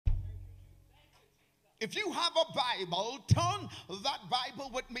If you have a Bible, turn that Bible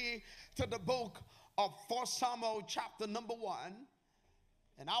with me to the book of 1 Samuel chapter number 1.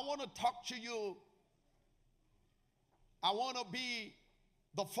 And I want to talk to you. I want to be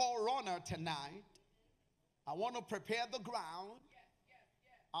the forerunner tonight. I want to prepare the ground.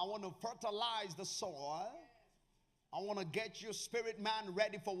 I want to fertilize the soil. I want to get your spirit man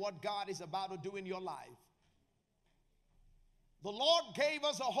ready for what God is about to do in your life. The Lord gave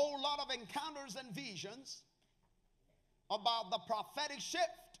us a whole lot of encounters and visions about the prophetic shift.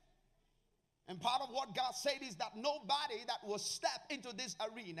 And part of what God said is that nobody that will step into this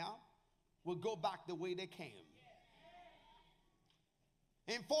arena will go back the way they came.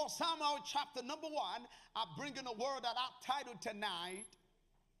 In 1 Samuel chapter number 1, I'm bringing a word that I've titled tonight,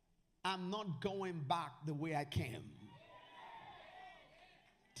 I'm not going back the way I came.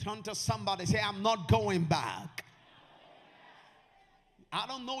 Turn to somebody, say, I'm not going back. I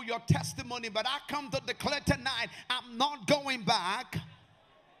don't know your testimony, but I come to declare tonight, I'm not going back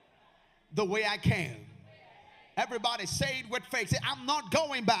the way I came. Everybody say it with faith. Say, I'm not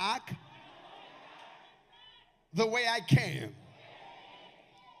going back the way I came.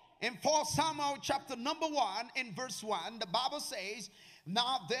 In 1 Samuel chapter number 1, in verse 1, the Bible says,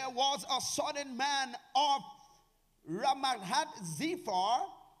 now there was a certain man of Ramathat Zephyr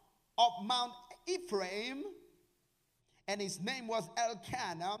of Mount Ephraim, and his name was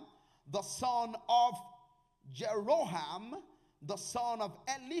Elkanah, the son of Jeroham, the son of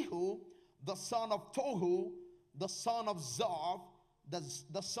Elihu, the son of Tohu, the son of Zoph,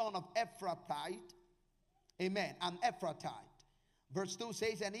 the son of Ephrathite. Amen. An Ephrathite. Verse 2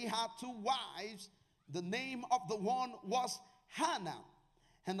 says, and he had 2 wives. The name of the one was Hannah,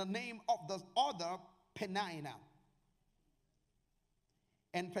 and the name of the other Peninnah.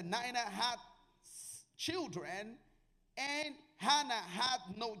 And Peninnah had children, and Hannah had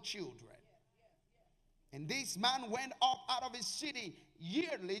no children. And this man went up out of his city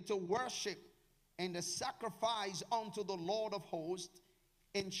yearly to worship and to sacrifice unto the Lord of hosts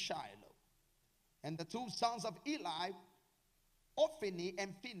in Shiloh. And the 2 sons of Eli, Ophni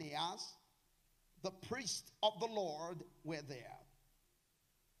and Phinehas, the priest of the Lord, were there.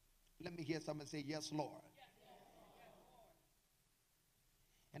 Let me hear someone say, yes, Lord.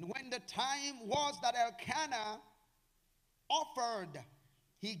 And when the time was that Elkanah offered,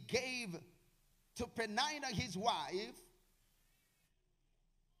 he gave to Peninnah his wife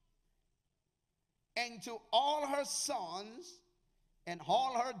and to all her sons and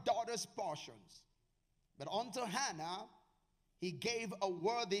all her daughters' portions. But unto Hannah he gave a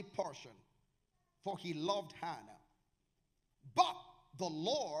worthy portion, for he loved Hannah. But the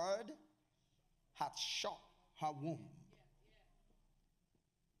Lord hath shut her womb.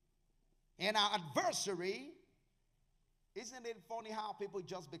 And our adversary, isn't it funny how people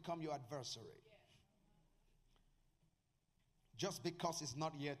just become your adversary? Just because it's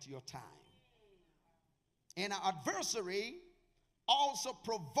not yet your time. And our adversary also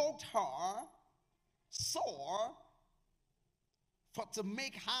provoked her sore for to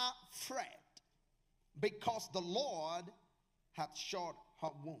make her fret, because the Lord hath shut her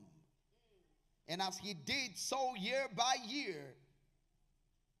womb. And as he did so year by year,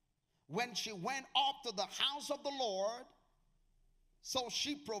 when she went up to the house of the Lord, so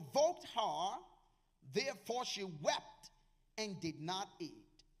she provoked her, therefore she wept and did not eat.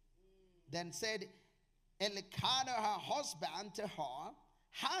 Then said Elkanah her husband to her,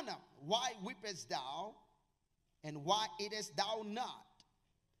 Hannah, why weepest thou? And why eatest thou not?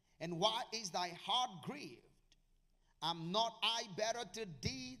 And why is thy heart grieved? Am not I better to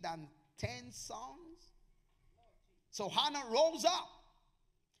thee than 10 sons? So Hannah rose up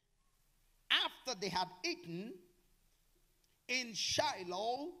after they had eaten in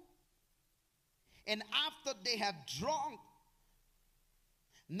Shiloh, and after they had drunk.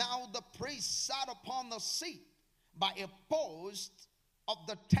 Now the priest sat upon the seat by a post of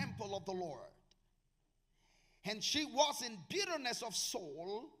the temple of the Lord. And she was in bitterness of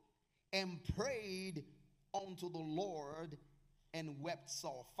soul, and prayed unto the Lord, and wept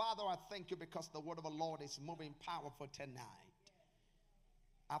sore. Father, I thank you because the word of the Lord is moving powerful tonight.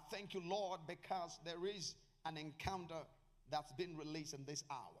 I thank you, Lord, because there is an encounter that's been released in this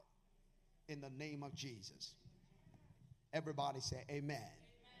hour. In the name of Jesus. Everybody say amen.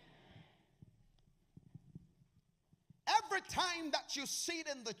 Every time that you sit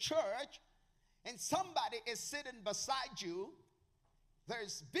in the church and somebody is sitting beside you,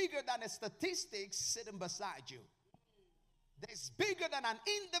 there's bigger than a statistic sitting beside you. There's bigger than an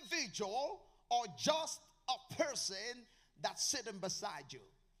individual or just a person that's sitting beside you.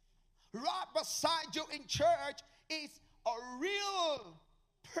 Right beside you in church is a real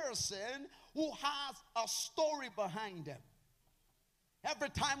person who has a story behind them. Every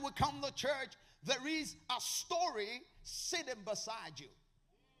time we come to church, there is a story sitting beside you.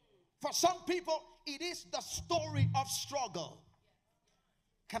 For some people, it is the story of struggle.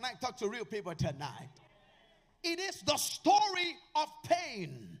 Can I talk to real people tonight? It is the story of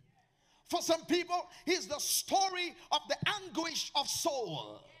pain. For some people, it's the story of the anguish of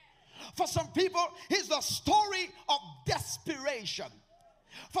soul. For some people, it's the story of desperation.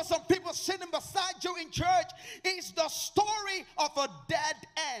 For some people sitting beside you in church, it's the story of a dead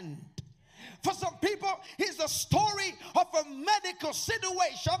end. For some people, it's the story of a medical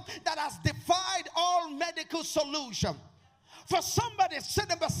situation that has defied all medical solution. For somebody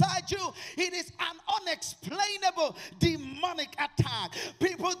sitting beside you, it is an unexplainable demonic attack.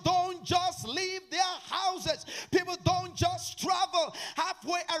 People don't just leave their houses. People don't just travel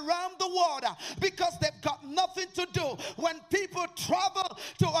halfway around the world because they've got nothing to do. When people travel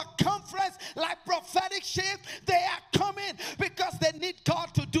to a conference like Prophetic Shift, they are coming because they need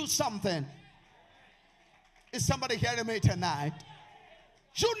God to do something. Is somebody hearing me tonight?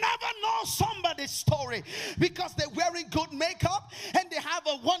 You never know somebody's story because they're wearing good makeup and they have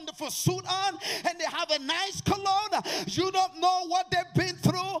a wonderful suit on and they have a nice cologne. You don't know what they've been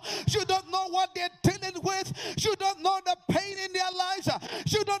through. You don't know what they're dealing with. You don't know the pain in their lives.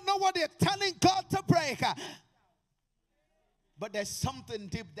 You don't know what they're telling God to break. But there's something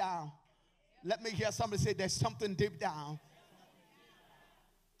deep down. Let me hear somebody say there's something deep down.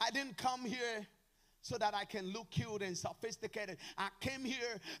 I didn't come here so that I can look cute and sophisticated. I came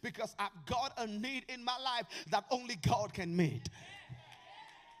here because I've got a need in my life that only God can meet.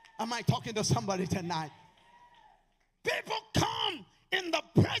 Am I talking to somebody tonight? People come in the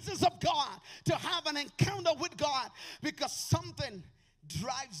presence of God to have an encounter with God because something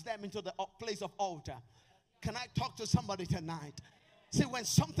drives them into the place of altar. Can I talk to somebody tonight? See, when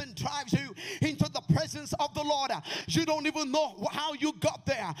something drives you into the presence of the Lord, you don't even know how you got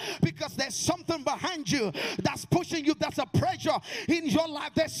there because there's something behind you that's pushing you. That's a pressure in your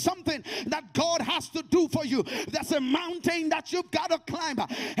life. There's something that God has to do for you. There's a mountain that you've got to climb,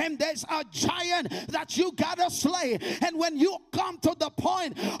 and there's a giant that you got to slay. And when you come to the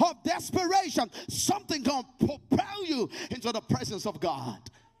point of desperation, something going to propel you into the presence of God.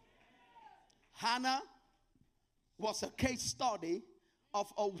 Hannah was a case study of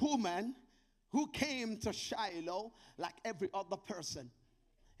a woman who came to Shiloh like every other person.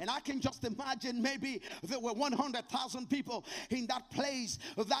 And I can just imagine maybe there were 100,000 people in that place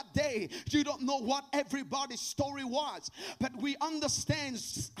that day. You don't know what everybody's story was. But we understand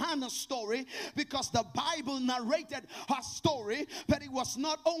Hannah's story because the Bible narrated her story. But it was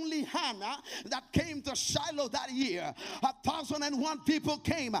not only Hannah that came to Shiloh that year. 1,001 people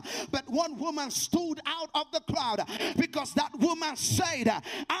came. But one woman stood out of the crowd because that woman said,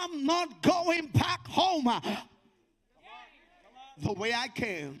 I'm not going back home the way I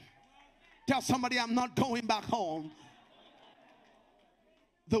came. Tell somebody, I'm not going back home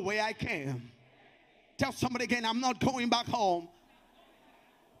the way I came. Tell somebody again, I'm not going back home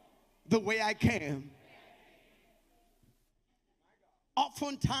the way I came.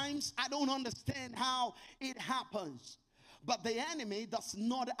 Oftentimes, I don't understand how it happens, but the enemy does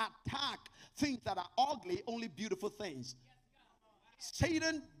not attack things that are ugly, only beautiful things.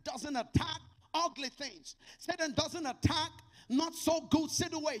 Satan doesn't attack ugly things. Satan doesn't attack not so good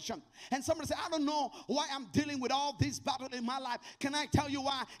situation. And somebody say, I don't know why I'm dealing with all this battle in my life. Can I tell you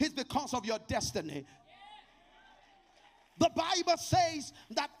why? It's because of your destiny. The Bible says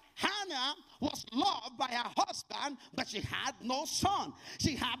that Hannah was loved by her husband, but she had no son.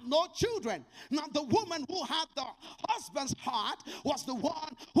 She had no children. Now the woman who had the husband's heart was the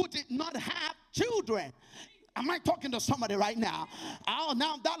one who did not have children. Am I talking to somebody right now? Oh,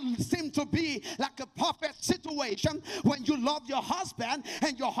 now that seems to be like a perfect situation when you love your husband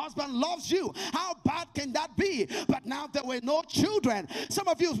and your husband loves you. How bad can that be? But now there were no children. Some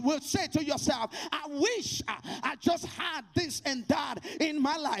of you will say to yourself, I wish I just had this and that in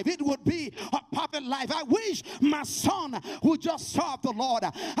my life. It would be a perfect life. I wish my son would just serve the Lord.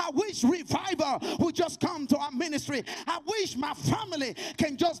 I wish revival would just come to our ministry. I wish my family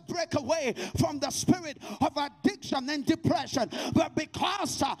can just break away from the spirit of addiction and depression. But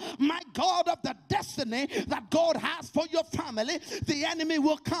because my God of the destiny that God has for your family, the enemy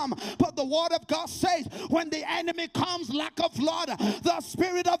will come. But the word of God says when the enemy comes like a flood, the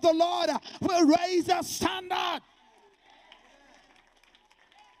spirit of the Lord will raise a standard.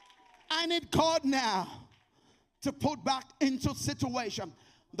 I need God now to put back into situation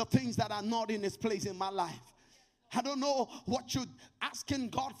the things that are not in His place in my life. I don't know what you're asking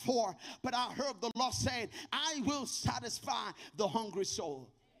God for, but I heard the Lord saying, I will satisfy the hungry soul.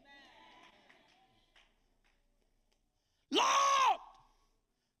 Lord,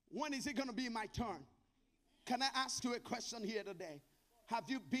 when is it going to be my turn? Can I ask you a question here today? Have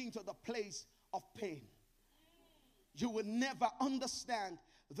you been to the place of pain? You will never understand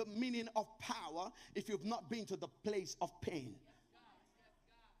the meaning of power if you've not been to the place of pain.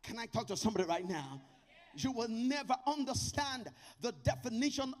 Can I talk to somebody right now? You will never understand the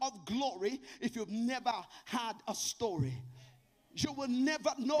definition of glory if you've never had a story. You will never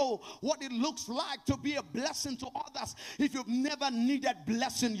know what it looks like to be a blessing to others if you've never needed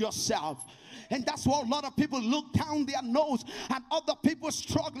blessing yourself. And that's why a lot of people look down their nose at other people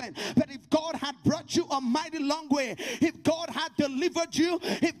struggling. But if God had brought you a mighty long way, if God had delivered you,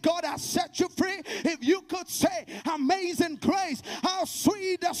 if God has set you free, if you could say, amazing grace, how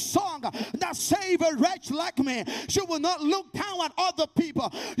sweet the song that saved a wretch like me, you will not look down at other people.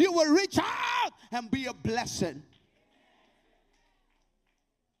 You will reach out and be a blessing.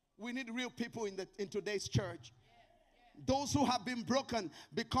 We need real people in today's church. Those who have been broken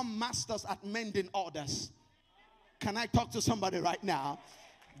become masters at mending others. Can I talk to somebody right now?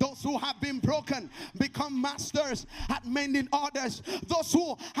 Those who have been broken become masters at mending others. Those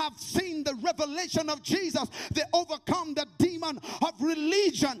who have seen the revelation of Jesus, they overcome the demon of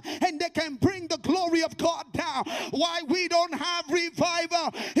religion and they can bring the glory of God down. Why we don't have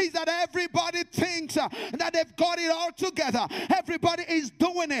revival is that everybody thinks that they've got it all together. Everybody is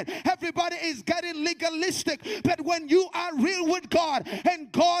doing it. Everybody is getting legalistic. But when you are real with God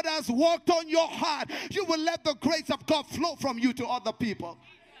and God has worked on your heart, you will let the grace of God flow from you to other people.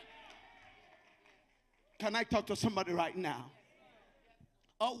 Can I talk to somebody right now?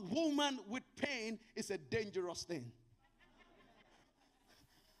 A woman with pain is a dangerous thing.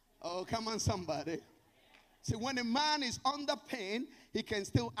 Oh, come on, somebody. See, when a man is under pain, he can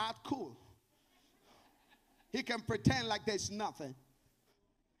still act cool. He can pretend like there's nothing.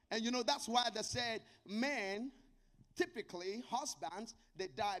 And you know, that's why they said men, typically husbands, they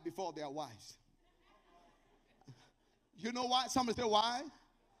die before their wives. You know why? Somebody say why?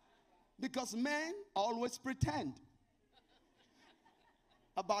 Because men always pretend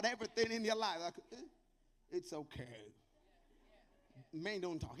about everything in their life. Like, it's okay. Men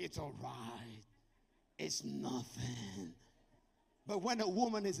don't talk. It's all right. It's nothing. But when a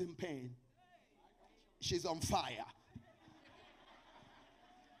woman is in pain, she's on fire.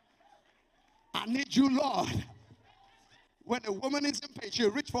 I need you, Lord. When a woman is in pain, she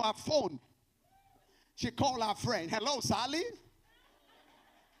reach for her phone. She call her friend. Hello, Sally.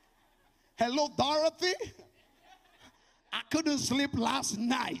 Hello, Dorothy. I couldn't sleep last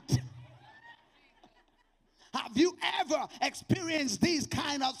night. Have you ever experienced these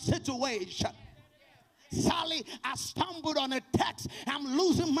kind of situations? Sally, I stumbled on a text. I'm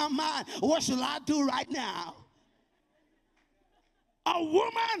losing my mind. What should I do right now? A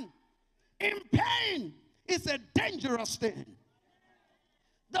woman in pain is a dangerous thing.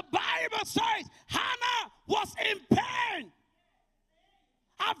 The Bible says Hannah was in pain.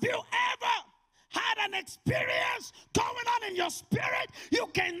 Have you ever had an experience going on in your spirit? You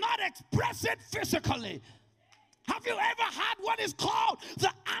cannot express it physically. Have you ever had what is called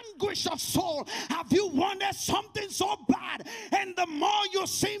the anguish of soul? Have you wanted something so bad, and the more you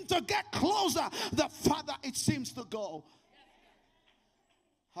seem to get closer, the farther it seems to go?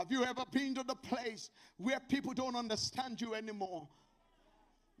 Have you ever been to the place where people don't understand you anymore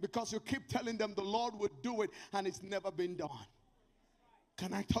because you keep telling them the Lord would do it and it's never been done?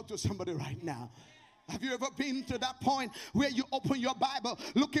 Can I talk to somebody right now? Have you ever been to that point where you open your Bible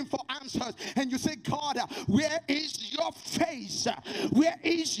looking for answers and you say, God, where is your face? Where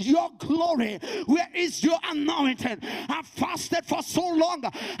is your glory? Where is your anointing? I've fasted for so long.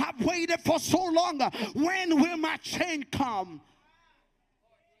 I've waited for so long. When will my change come?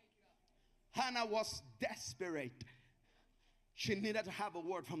 Hannah was desperate. She needed to have a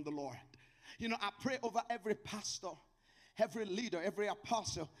word from the Lord. You know, I pray over every pastor, every leader, every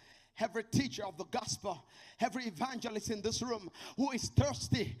apostle, every teacher of the gospel, every evangelist in this room who is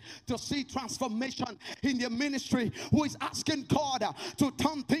thirsty to see transformation in their ministry, who is asking God to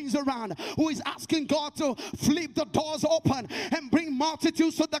turn things around, who is asking God to flip the doors open and bring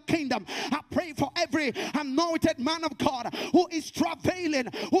multitudes to the kingdom. I pray for every anointed man of God who is travailing,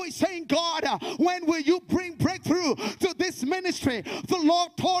 who is saying, God, when will you bring breakthrough to this ministry? The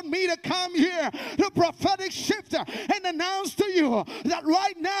Lord told me to come here, the prophetic shift, and announce to you that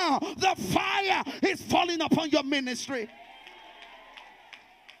right now the fire is falling upon your ministry.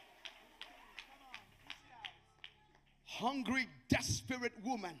 Hungry, desperate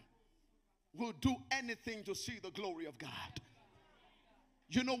woman will do anything to see the glory of God.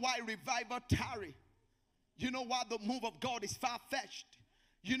 You know why revival tarry? You know why the move of God is far-fetched?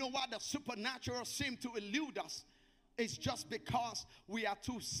 You know why the supernatural seems to elude us? It's just because we are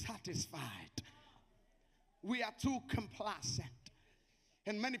too satisfied. We are too complacent.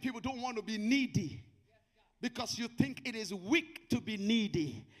 And many people don't want to be needy because you think it is weak to be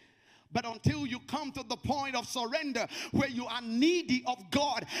needy. But until you come to the point of surrender where you are needy of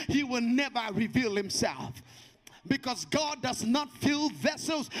God, He will never reveal Himself. Because God does not fill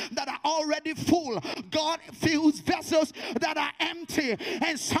vessels that are already full. God fills vessels that are empty.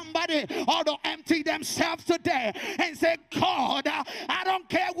 And somebody ought to empty themselves today and say, God, I don't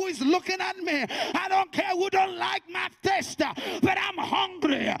care who is looking at me. I don't care who don't like my taste. But I'm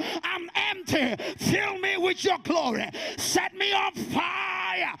hungry. I'm empty. Fill me with your glory. Set me on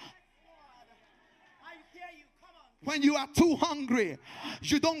fire. When you are too hungry,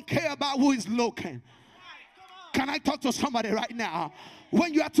 you don't care about who is looking. Can I talk to somebody right now?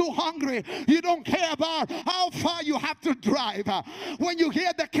 When you are too hungry, you don't care about how far you have to drive. When you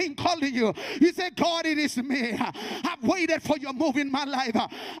hear the King calling you, you say, God, it is me. I've waited for your move in my life.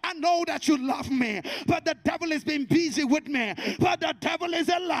 I know that you love me, but the devil has been busy with me. But the devil is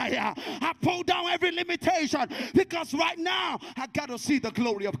a liar. I pull down every limitation because right now I got to see the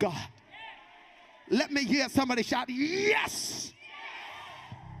glory of God. Let me hear somebody shout, yes!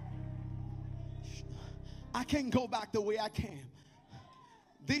 I can't go back the way I came.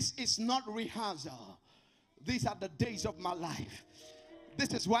 This is not rehearsal. These are the days of my life. This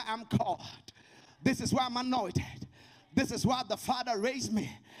is why I'm called. This is why I'm anointed. This is why the Father raised me.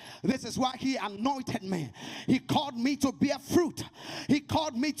 This is why He anointed me. He called me to bear fruit. He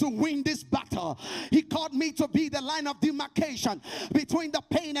called me to win this battle. He called me to be the line of demarcation between the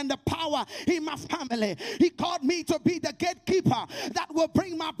pain and the power in my family. He called me to be the gatekeeper that will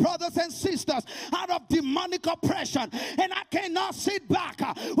bring my brothers and sisters out of demonic oppression. And I cannot sit back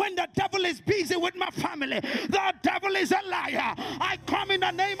when the devil is busy with my family. The devil is a liar. I come in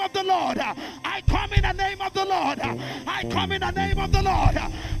the name of the Lord. I come in the name of the Lord. I come in the name of the Lord.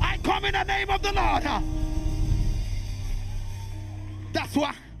 I come in the name of the Lord. That's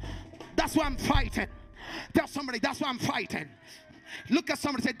why I'm fighting. Tell somebody, that's why I'm fighting. Look at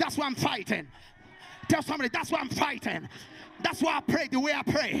somebody, say, that's why I'm fighting. Tell somebody, that's why I'm fighting. That's why I pray the way I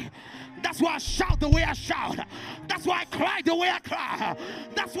pray. That's why I shout the way I shout. That's why I cry the way I cry.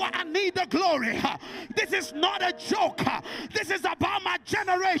 That's why I need the glory. This is not a joke. This is about my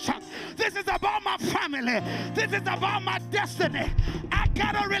generation. This is about my family. This is about my destiny. I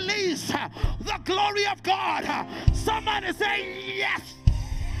gotta release the glory of God. Somebody say yes.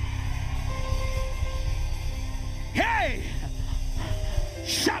 Hey.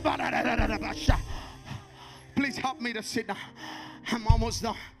 Please help me to sit down. I'm almost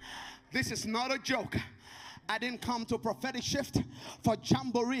done. This is not a joke. I didn't come to prophetic shift for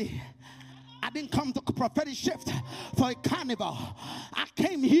jamboree. I didn't come to prophetic shift for a carnival. I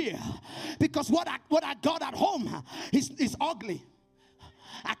came here because what I got at home is ugly.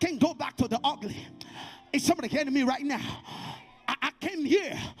 I can't go back to the ugly. Is somebody hearing me right now? I came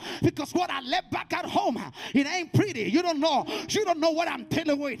here because what I left back at home, it ain't pretty. You don't know what I'm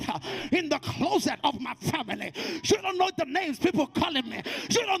dealing with in the closet of my family. You don't know the names people calling me.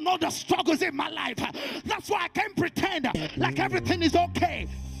 You don't know the struggles in my life. That's why I can't pretend like everything is okay.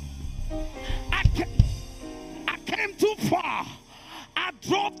 I came too far. I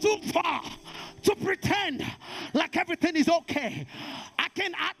drove too far to pretend like everything is okay. I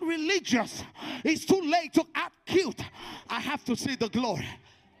can act religious. It's too late to act cute. I have to see the glory.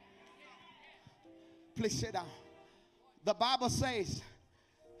 Please sit down. The Bible says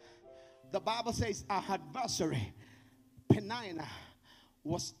our adversary, Peninnah,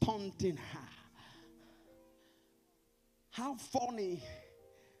 was taunting her. How funny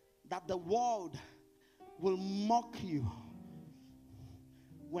that the world will mock you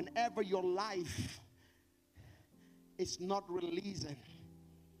whenever your life is not releasing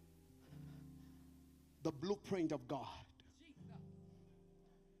the blueprint of God.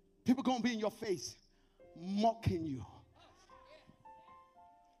 People gonna be in your face mocking you.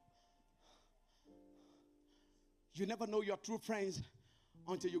 You never know your true friends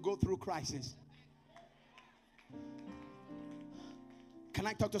until you go through crisis. Can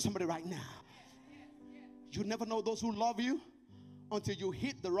I talk to somebody right now? You never know those who love you until you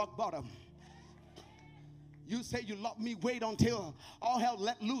hit the rock bottom. You say you love me, wait until all hell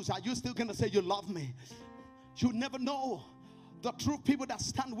let loose. Are you still gonna say you love me? You never know the true people that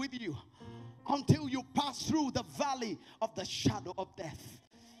stand with you until you pass through the valley of the shadow of death.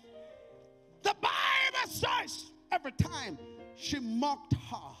 The Bible says every time she mocked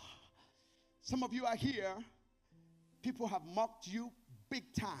her. Some of you are here, people have mocked you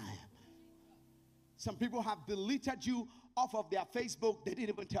big time. Some people have deleted you off of their Facebook. They didn't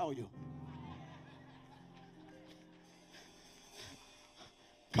even tell you.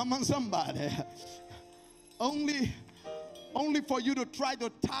 Come on, somebody. Only for you to try to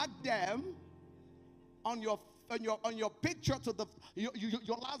tag them on your picture to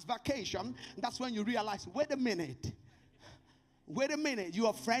your last vacation. That's when you realize, wait a minute, you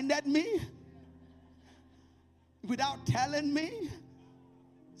offended me without telling me.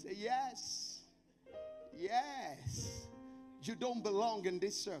 Say yes, you don't belong in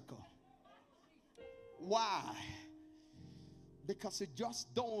this circle. Why? Because you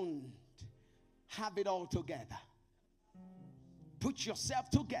just don't have it all together. Put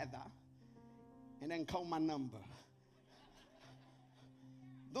yourself together and then call my number.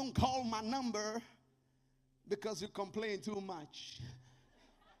 Don't call my number because you complain too much.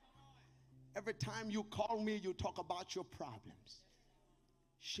 Every time you call me, you talk about your problems.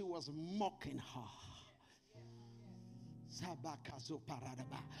 She was mocking her.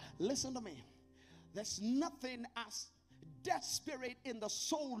 Listen to me. There's nothing as desperate in the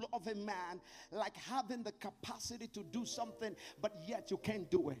soul of a man like having the capacity to do something, but yet you can't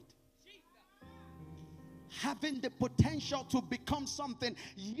do it. Having the potential to become something,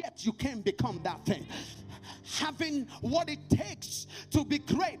 yet you can't become that thing. Having what it takes to be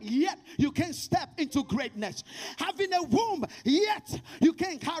great, yet you can't step into greatness. Having a womb, yet you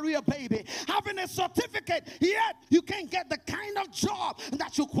can't carry a baby. Having a certificate, yet you can't get the kind of job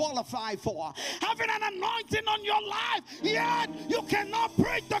that you qualify for. Having an anointing on your life, yet you cannot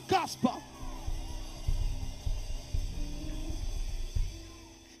preach the gospel.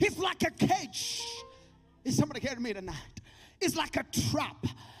 It's like a cage. Is somebody hearing me tonight? It's like a trap.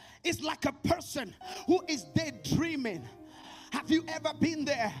 It's like a person who is daydreaming. Have you ever been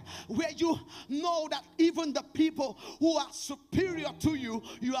there where you know that even the people who are superior to you,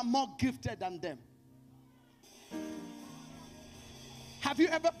 you are more gifted than them? Have you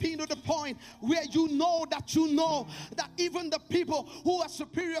ever been to the point where you know that even the people who are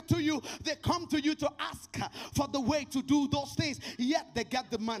superior to you, they come to you to ask for the way to do those things, yet they get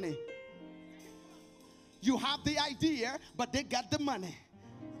the money? You have the idea, but they got the money.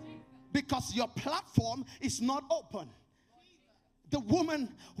 Because your platform is not open. The woman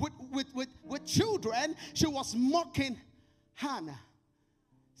with children, she was mocking Hannah.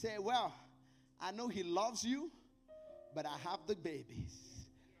 Say, well, I know he loves you, but I have the babies.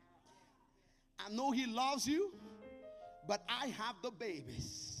 I know he loves you, but I have the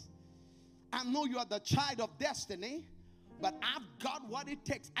babies. I know you are the child of destiny, but I've got what it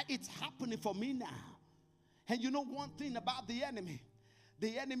takes. It's happening for me now. And you know one thing about the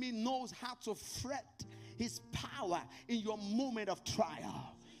enemy knows how to fret his power in your moment of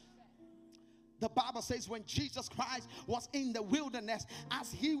trial. The Bible says when Jesus Christ was in the wilderness,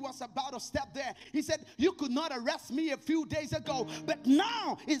 as he was about to step there, he said, you could not arrest me a few days ago, but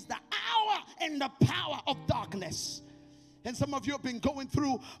now is the hour and the power of darkness. And some of you have been going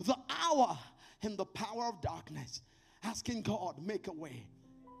through the hour and the power of darkness, asking God, make a way,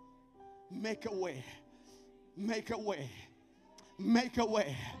 make a way. Make a way, make a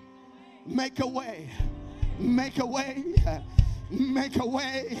way, make a way, make a way, make a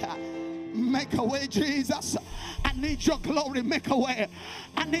way, make a way, Jesus. I need your glory, make a way.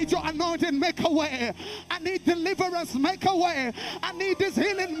 I need your anointing, make a way. I need deliverance, make a way. I need this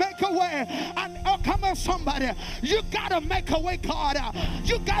healing, make a way. And oh, come on, somebody, you gotta make a way, God.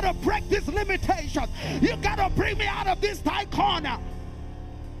 You gotta break this limitation. You gotta bring me out of this tight corner.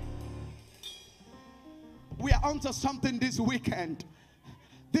 We are onto something this weekend.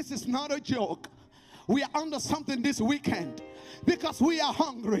 This is not a joke. We are onto something this weekend because we are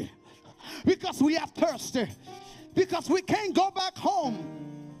hungry, because we are thirsty, because we can't go back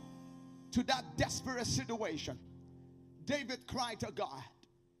home to that desperate situation. David cried to God,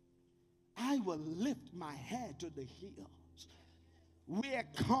 I will lift my head to the hills. Where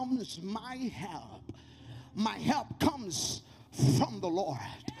comes my help? My help comes from the Lord.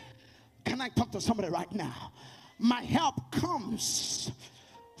 Can I talk to somebody right now? My help comes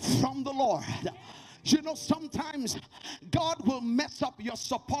from the Lord. You know, sometimes God will mess up your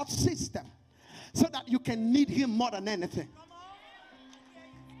support system so that you can need him more than anything.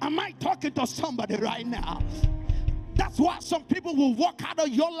 Am I talking to somebody right now? That's why some people will walk out of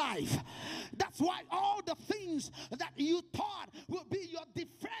your life. That's why all the things that you thought will be your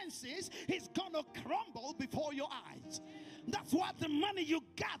defenses is going to crumble before your eyes. That's why the money you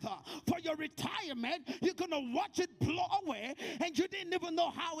gather for your retirement, you're going to watch it blow away and you didn't even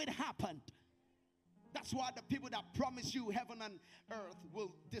know how it happened. That's why the people that promise you heaven and earth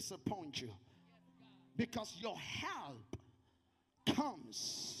will disappoint you. Because your help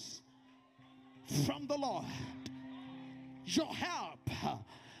comes from the Lord. Your help.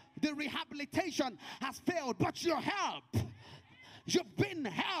 The rehabilitation has failed, but your help you've been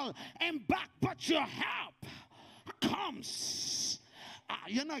held and back, but your help comes.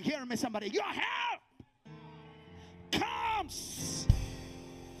 You're not hearing me, somebody. Your help comes.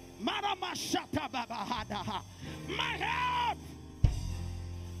 My help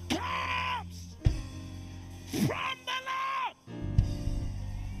comes from the Lord.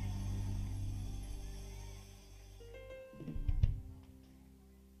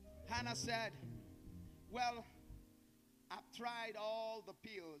 Hannah said, well, I've tried all the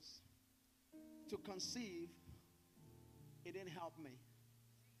pills to conceive. It didn't help me.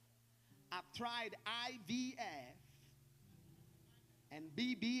 I've tried IVF and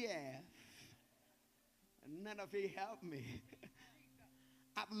BBF, and none of it helped me.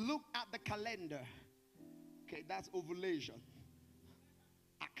 I've looked at the calendar. Okay, that's ovulation.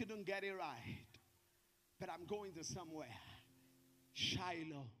 I couldn't get it right. But I'm going to somewhere.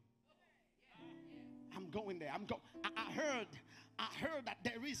 Shiloh. I'm going there. I heard that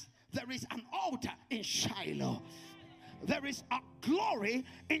there is an altar in Shiloh. There is a glory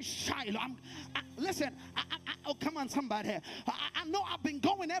in Shiloh. Listen, oh, come on, somebody. I know I've been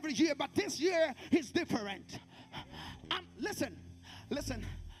going every year, but this year is different. Listen.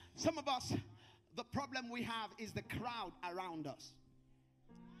 Some of us, the problem we have is the crowd around us.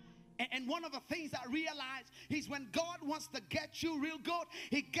 And one of the things I realize is when God wants to get you real good,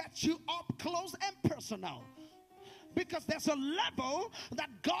 He gets you up close and personal. Because there's a level that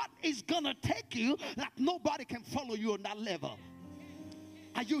God is going to take you that nobody can follow you on that level.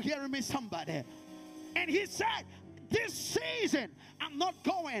 Are you hearing me, somebody? And He said, this season, I'm not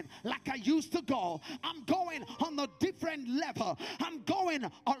going like I used to go. I'm going on a different level. I'm going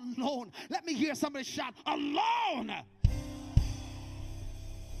alone. Let me hear somebody shout, alone.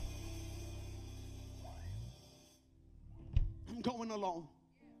 I'm going alone.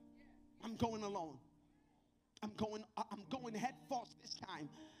 I'm going alone. I'm going head first this time.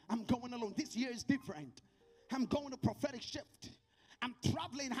 I'm going alone. This year is different. I'm going to prophetic shift. I'm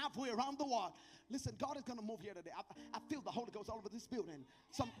traveling halfway around the world. Listen, God is going to move here today. I feel the Holy Ghost all over this building.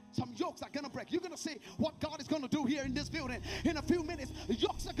 Some yokes are going to break. You're going to see what God is going to do here in this building. In a few minutes,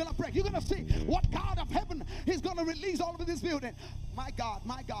 yokes are going to break. You're going to see what God of heaven is going to release all over this building. My God,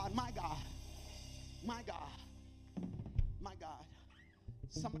 my God, my God, my God, my God.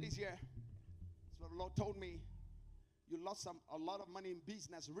 Somebody's here. That's what the Lord told me. You lost a lot of money in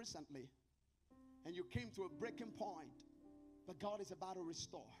business recently, and you came to a breaking point, but God is about to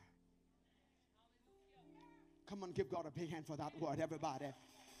restore. Come on, give God a big hand for that word, everybody.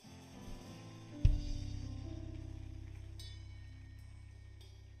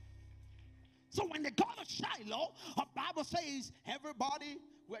 So when they go to Shiloh, the Bible says everybody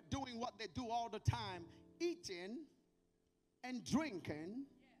were doing what they do all the time, eating and drinking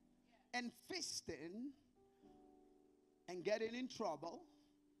and feasting and getting in trouble.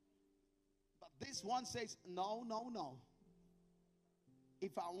 But this one says, no, no, no.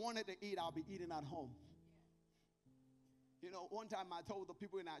 If I wanted to eat, I'll be eating at home. You know, one time I told the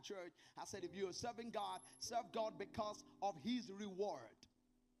people in our church, I said, if you're serving God, serve God because of His reward.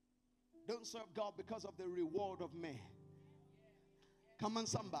 Don't serve God because of the reward of man. Come on,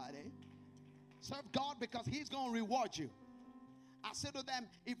 somebody. Serve God because He's going to reward you. I said to them,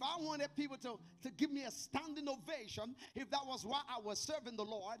 if I wanted people to give me a standing ovation, if that was why I was serving the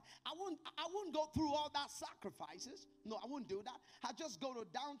Lord, I wouldn't go through all that sacrifices. No, I wouldn't do that. I'd just go to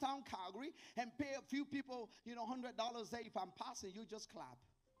downtown Calgary and pay a few people, $100 a day. If I'm passing, you just clap.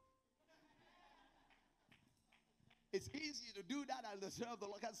 It's easy to do that and to serve the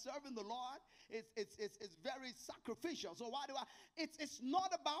Lord. Because serving the Lord, it's very sacrificial. So why do it's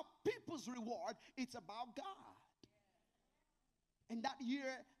not about people's reward. It's about God. And that year,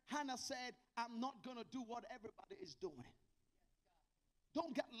 Hannah said, I'm not going to do what everybody is doing.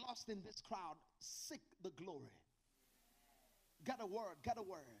 Don't get lost in this crowd. Seek the glory. Get a word. Get a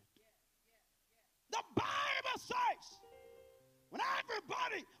word. The Bible says, when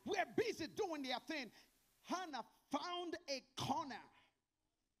everybody were busy doing their thing, Hannah found a corner.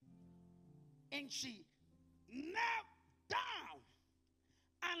 And she knelt down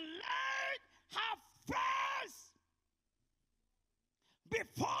and laid her face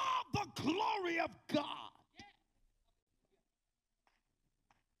before the glory of God.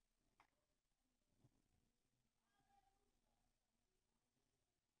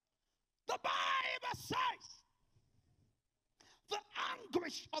 The Bible says the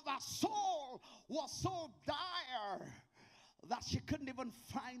anguish of her soul was so dire that she couldn't even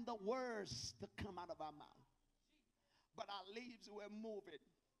find the words to come out of her mouth. But her lips were moving,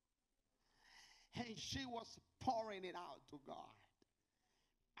 and she was pouring it out to God.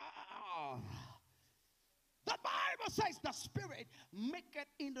 The Bible Bible says the Spirit maketh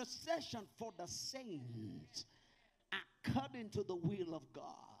intercession for the saints according to the will of God.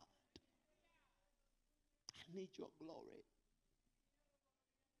 I need your glory.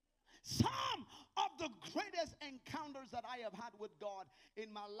 Some of the greatest encounters that I have had with God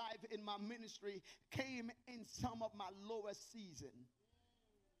in my life, in my ministry, came in some of my lowest season,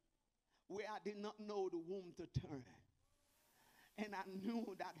 where I did not know the womb to turn. And I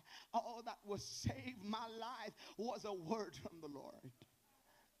knew that all that was saved my life was a word from the Lord.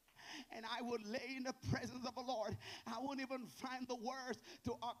 And I would lay in the presence of the Lord. I wouldn't even find the words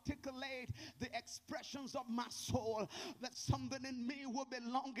to articulate the expressions of my soul, that something in me would be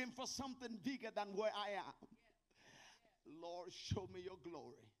longing for something bigger than where I am. Lord, show me your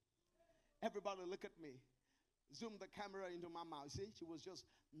glory. Everybody look at me. Zoom the camera into my mouth. See, she was just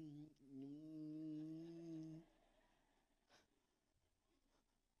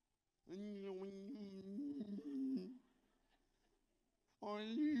you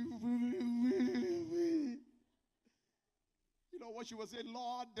know what she was saying?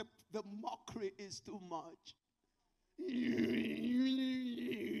 Lord, the mockery is too much.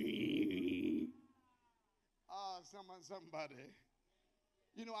 Somebody.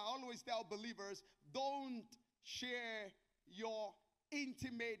 You know, I always tell believers, don't share your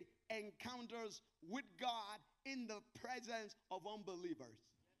intimate encounters with God in the presence of unbelievers.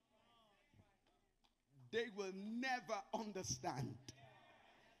 They will never understand.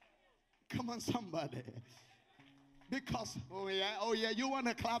 Come on, somebody. Because, oh yeah, you want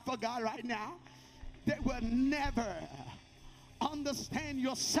to clap for God right now? They will never understand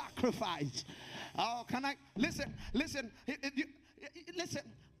your sacrifice. Oh, can I listen? Listen.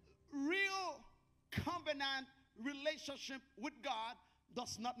 Real covenant relationship with God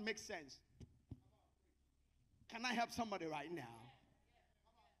does not make sense. Can I help somebody right now?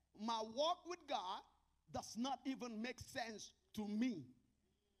 My walk with God does not even make sense to me.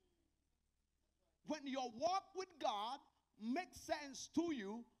 When your walk with God makes sense to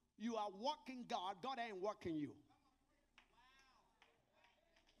you, you are walking God. God ain't walking you.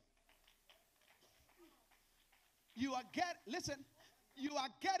 You are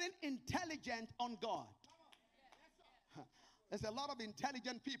getting intelligent on God. There's a lot of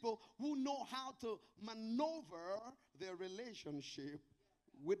intelligent people who know how to maneuver their relationship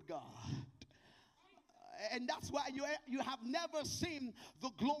with God. And that's why you have never seen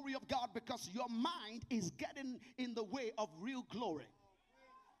the glory of God, because your mind is getting in the way of real glory.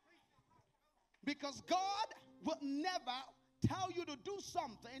 Because God will never tell you to do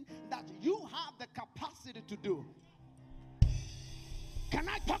something that you have the capacity to do. Can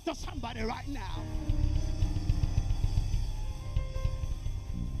I talk to somebody right now?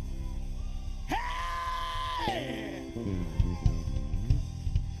 Hey!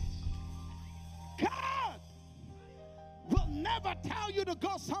 God will never tell you to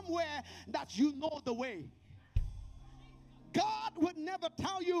go somewhere that you know the way. God would never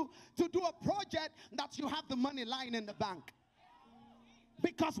tell you to do a project that you have the money lying in the bank.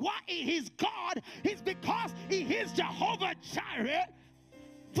 Because why He is God is because He is Jehovah Jireh,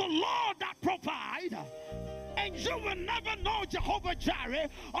 the Lord that provides. And you will never know Jehovah Jireh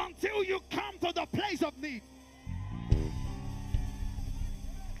until you come to the place of need.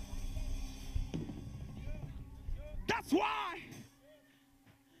 That's why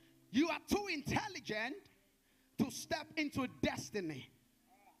you are too intelligent to step into destiny.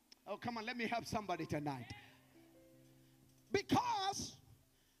 Oh, come on, let me help somebody tonight. Because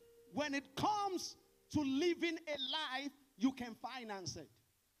when it comes to living a life, you can finance it.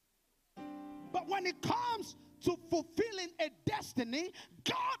 But when it comes to fulfilling a destiny,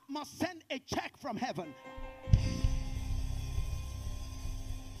 God must send a check from heaven.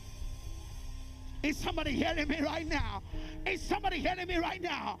 Is somebody hearing me right now? Is somebody hearing me right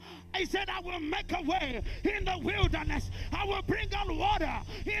now? He said, I will make a way in the wilderness. I will bring out water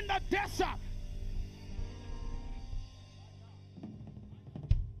in the desert.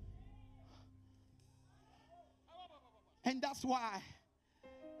 And that's why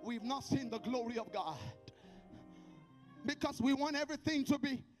we've not seen the glory of God. Because we want everything to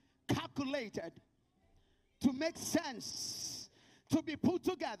be calculated, to make sense, to be put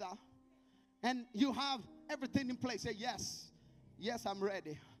together. And you have everything in place. Say, yes, I'm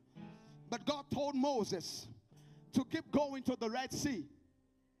ready. But God told Moses to keep going to the Red Sea.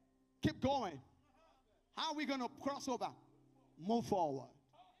 Keep going. How are we going to cross over? Move forward.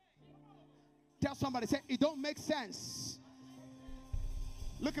 Tell somebody, say, it don't make sense.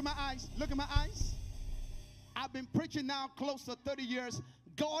 Look at my eyes. Look at my eyes. I've been preaching now close to 30 years.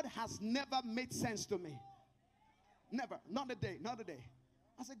 God has never made sense to me. Never. Not a day. Not a day.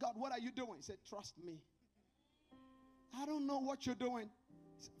 I said, God, what are you doing? He said, trust me. I don't know what you're doing.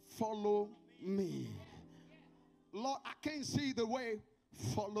 Follow me. Lord, I can't see the way.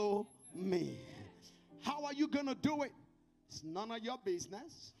 Follow me. How are you going to do it? It's none of your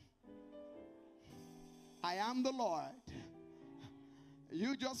business. I am the Lord.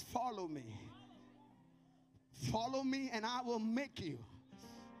 You just follow me. Follow me and I will make you.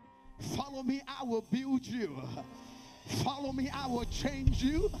 Follow me, I will build you. Follow me, I will change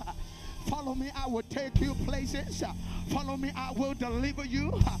you. Follow me, I will take you places. Follow me, I will deliver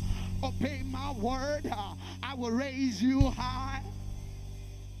you. Obey my word. I will raise you high.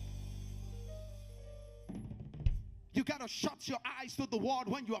 You got to shut your eyes to the world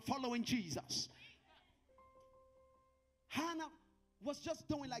when you are following Jesus. Hannah was just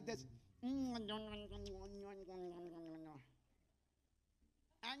doing like this.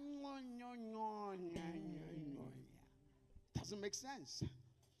 Doesn't make sense.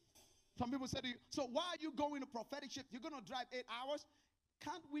 Some people say to you, so why are you going to prophetic shift? You're going to drive 8 hours.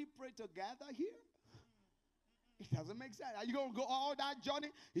 Can't we pray together here? It doesn't make sense. Are you going to go all that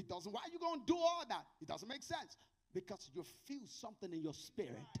journey? It doesn't. Why are you going to do all that? It doesn't make sense. Because you feel something in your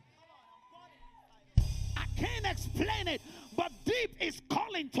spirit. I can't explain it, but deep is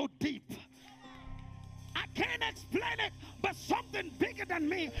calling to deep. I can't explain it, but something bigger than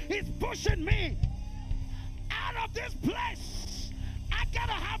me is pushing me out of this place. I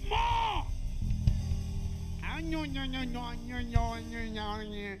gotta have more.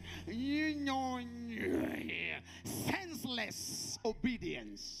 Senseless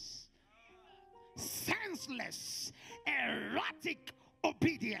obedience. Senseless, erratic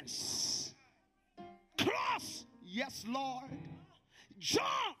obedience. Cross, yes, Lord.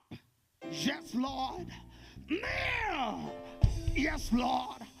 Jump, yes, Lord. Kneel, yes,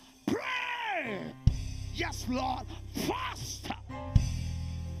 Lord. Pray, yes, Lord. Fast.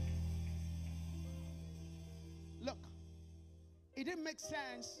 Look, it didn't make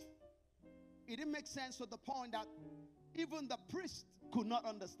sense. It didn't make sense to the point that even the priest could not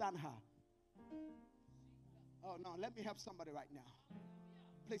understand her. Oh, no, let me help somebody right now.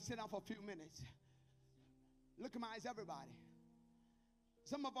 Please sit down for a few minutes. Look at my eyes, everybody.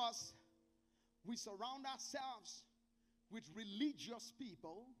 Some of us, we surround ourselves with religious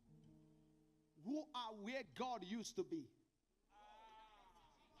people who are where God used to be.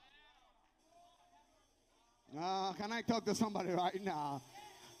 Can I talk to somebody right now?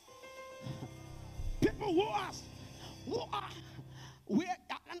 People who are where,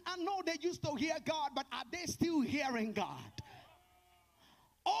 I know they used to hear God, but are they still hearing God?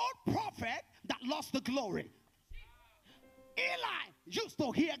 Old prophet that lost the glory. Eli used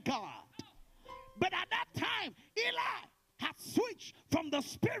to hear God, but at that time Eli had switched from the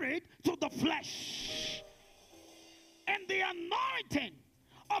spirit to the flesh, and the anointing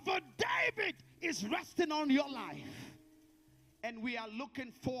of a David is resting on your life, and we are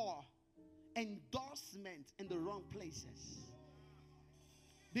looking for endorsement in the wrong places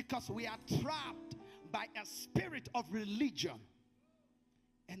because we are trapped by a spirit of religion.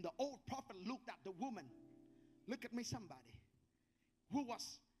 And the old prophet looked at the woman, look at me somebody, who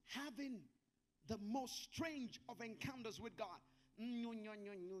was having the most strange of encounters with God. And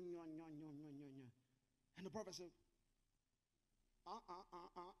the prophet said,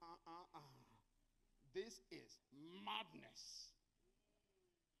 this is madness.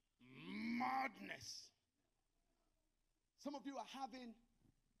 Madness. Some of you are having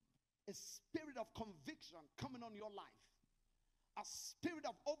a spirit of conviction coming on your life, a spirit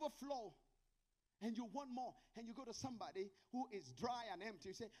of overflow, and you want more, and you go to somebody who is dry and empty.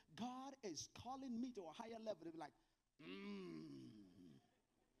 You say, God is calling me to a higher level. They'll be like,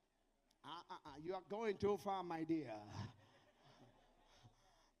 you are going too far, my dear.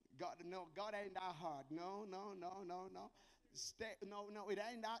 God, no, God ain't that hard. No. Stay, no, it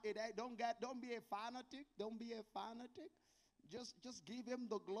ain't that. It ain't. Don't be a fanatic. Don't be a fanatic. Just give him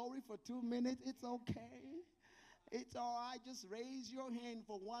the glory for 2 minutes. It's okay. It's all right. Just raise your hand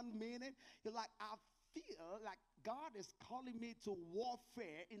for 1 minute. You're like, I feel like God is calling me to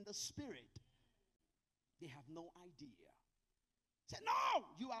warfare in the spirit. They have no idea. Say, no,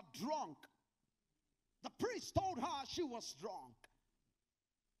 you are drunk. The priest told her she was drunk.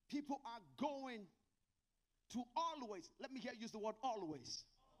 People are going to always, let me hear you use the word always,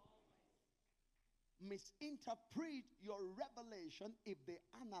 misinterpret your revelation if they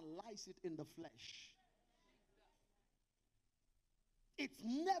analyze it in the flesh. It's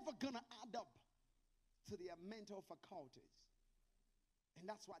never going to add up to their mental faculties. And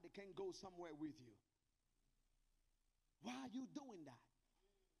that's why they can't go somewhere with you. Why are you doing that?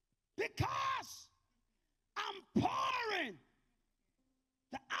 Because I'm pouring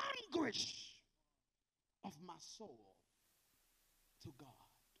the anguish of my soul to God.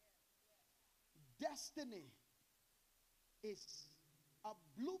 Destiny is a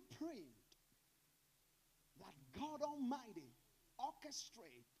blueprint that God Almighty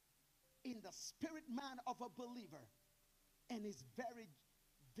orchestrates in the spirit man of a believer, and is very,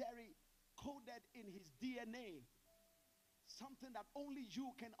 very coded in his DNA. Something that only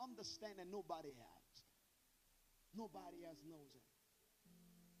you can understand and nobody else. Nobody else knows it.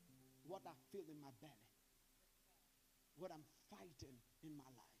 What I feel in my belly, what I'm fighting in my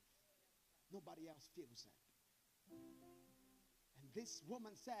life, nobody else feels it. And this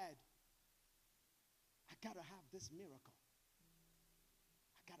woman said, I gotta have this miracle.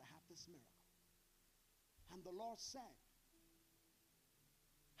 I gotta have this miracle. And the Lord said,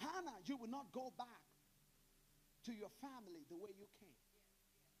 Hannah, you will not go back to your family the way you came.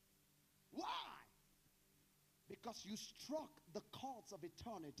 Why? Because you struck the chords of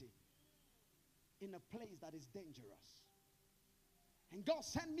eternity in a place that is dangerous. And God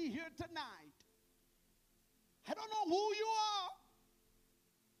sent me here tonight. I don't know who you are.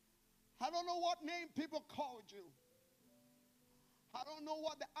 I don't know what name people called you. I don't know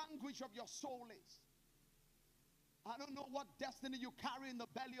what the anguish of your soul is. I don't know what destiny you carry in the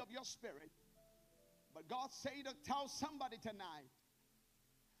belly of your spirit. But God said to tell somebody tonight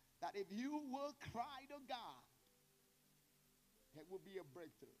that if you will cry to God, it will be a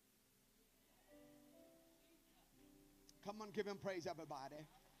breakthrough. Come on, give him praise, everybody.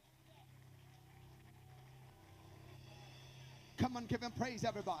 Come on, give him praise,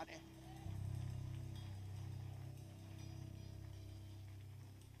 everybody.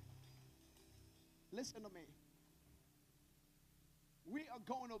 Listen to me. We are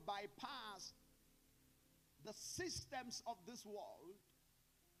going to bypass the systems of this world,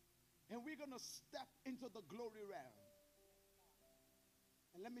 and we're going to step into the glory realm.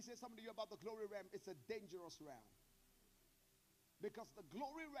 And let me say something to you about the glory realm. It's a dangerous realm, because the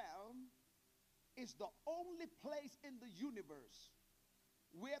glory realm is the only place in the universe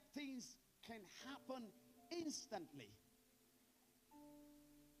where things can happen instantly.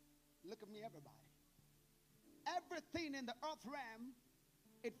 Look at me, everybody. Everything in the earth realm,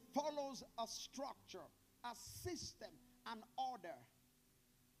 it follows a structure, a system, an order.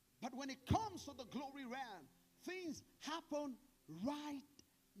 But when it comes to the glory realm, things happen right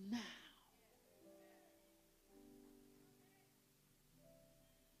now.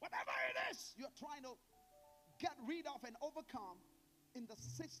 Whatever it is you're trying to get rid of and overcome in the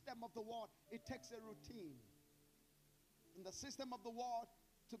system of the world, it takes a routine. In the system of the world,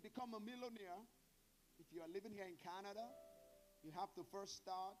 to become a millionaire, if you are living here in Canada, you have to first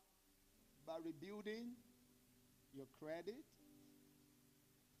start by rebuilding your credit.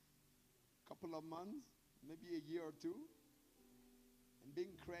 A couple of months, maybe a year or two, and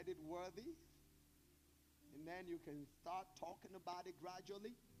being credit worthy. And then you can start talking about it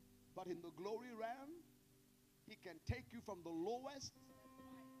gradually. But in the glory realm, he can take you from the lowest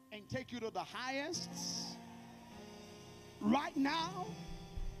and take you to the highest right now.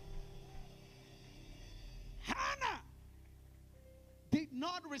 Hannah did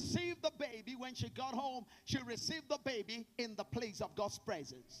not receive the baby when she got home. She received the baby in the place of God's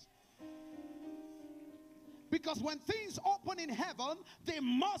presence. Because when things open in heaven, they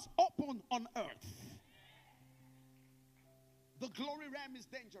must open on earth. The glory realm is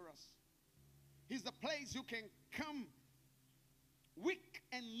dangerous. It's the place you can come weak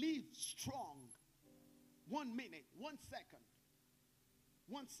and leave strong. 1 minute, 1 second.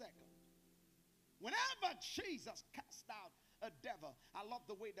 1 second. Whenever Jesus cast out a devil, I love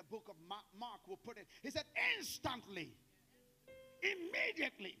the way the book of Mark will put it. He said instantly,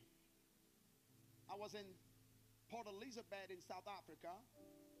 immediately. I was in Port Elizabeth in South Africa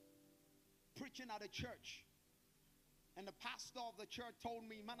preaching at a church. And the pastor of the church told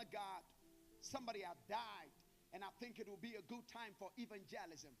me, man of God, somebody had died, and I think it will be a good time for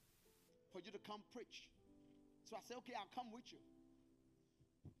evangelism, for you to come preach. So I said, okay, I'll come with you.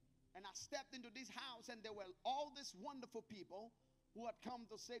 And I stepped into this house, and there were all these wonderful people who had come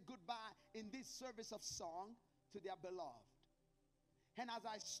to say goodbye in this service of song to their beloved. And as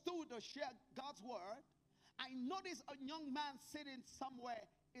I stood to share God's word, I noticed a young man sitting somewhere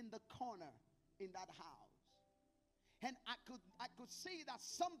in the corner in that house. And I could see that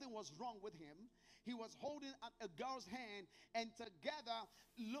something was wrong with him. He was holding a girl's hand, and together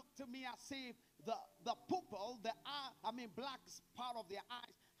looked to me as if the pupil, the eye, black part of their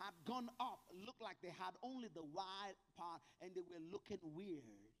eyes had gone up. Looked like they had only the white part, and they were looking weird.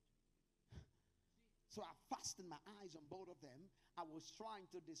 So I fastened my eyes on both of them. I was trying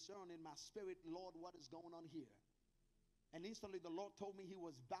to discern in my spirit, Lord, what is going on here? And instantly the Lord told me he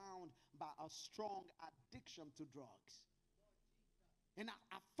was bound by a strong addiction to drugs. And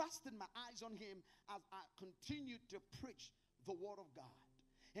I fastened my eyes on him as I continued to preach the word of God.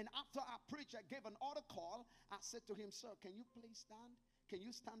 And after I preached, I gave an altar call. I said to him, sir, can you please stand? Can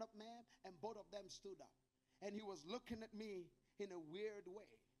you stand up, man? And both of them stood up. And he was looking at me in a weird way.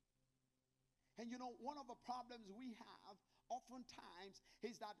 And you know, one of the problems we have oftentimes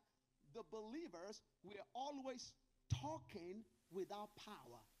is that the believers, we're always talking without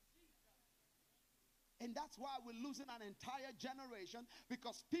power. And that's why we're losing an entire generation,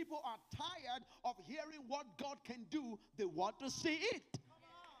 because people are tired of hearing what God can do. They want to see it.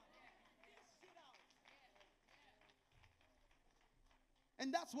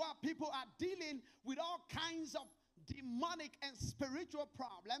 And that's why people are dealing with all kinds of demonic and spiritual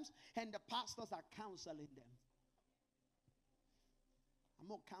problems, and the pastors are counseling them. I'm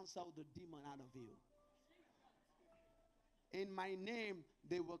going to counsel the demon out of you. In my name,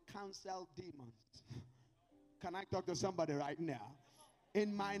 they will counsel demons. Can I talk to somebody right now?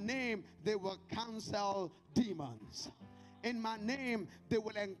 In my name, they will counsel demons. In my name, they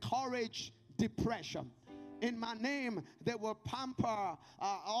will encourage depression. In my name, they will pamper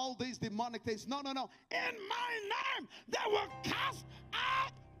all these demonic things. No, no, no. In my name, they will cast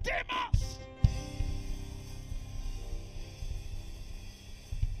out demons.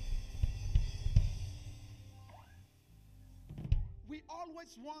 We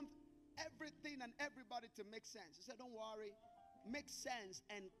always want everything and everybody to make sense. He said, don't worry, make sense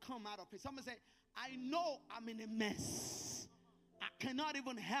and come out of it. Someone say, I know I'm in a mess. I cannot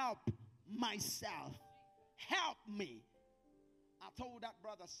even help myself. Help me. I told that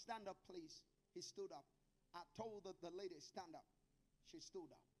brother, stand up, please. He stood up. I told the lady, stand up. She stood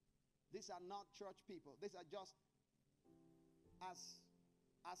up. These are not church people. These are just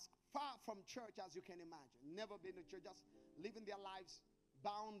as far from church as you can imagine. Never been to church, just living their lives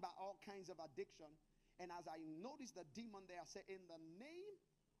bound by all kinds of addiction. And as I noticed the demon there, I said, in the name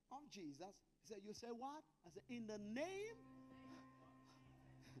of Jesus. He said, you say what? I said, in the name.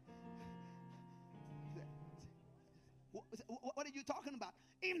 What are you talking about?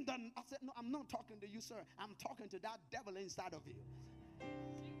 I said, no, I'm not talking to you, sir. I'm talking to that devil inside of you.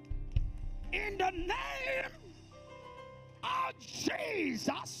 In the name of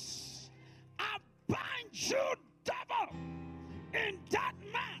Jesus, I bind you, devil, in that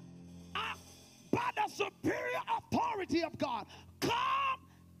man, by the superior authority of God. Come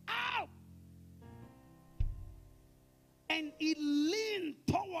out. And he leaned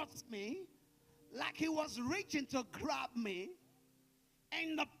towards me like he was reaching to grab me.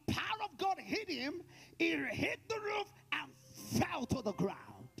 And the power of God hit him. He hit the roof and fell to the ground.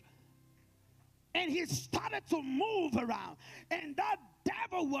 And he started to move around. And that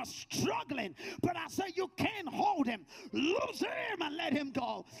devil was struggling. But I said, you can't hold him. Lose him and let him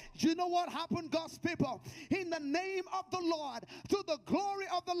go. You know what happened, God's people? In the name of the Lord, to the glory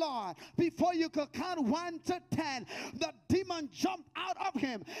of the Lord, before you could count 1 to 10, the demon jumped out of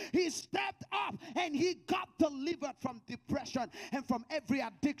him. He stepped up and he got delivered from depression and from every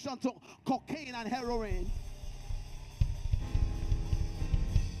addiction to cocaine and heroin.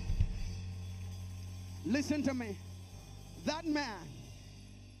 Listen to me. That man,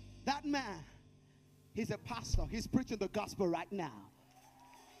 he's a pastor. He's preaching the gospel right now.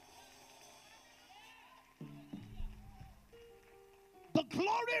 The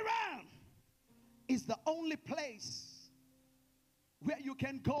glory realm is the only place where you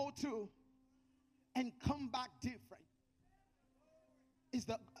can go to and come back different.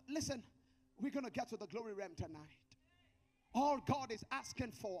 Listen, we're going to get to the glory realm tonight. All God is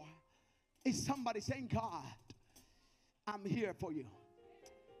asking for is somebody saying, God, I'm here for you.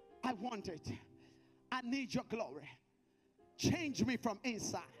 I want it. I need your glory. Change me from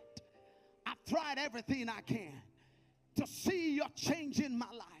inside. I've tried everything I can to see your change in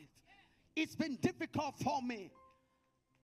my life. It's been difficult for me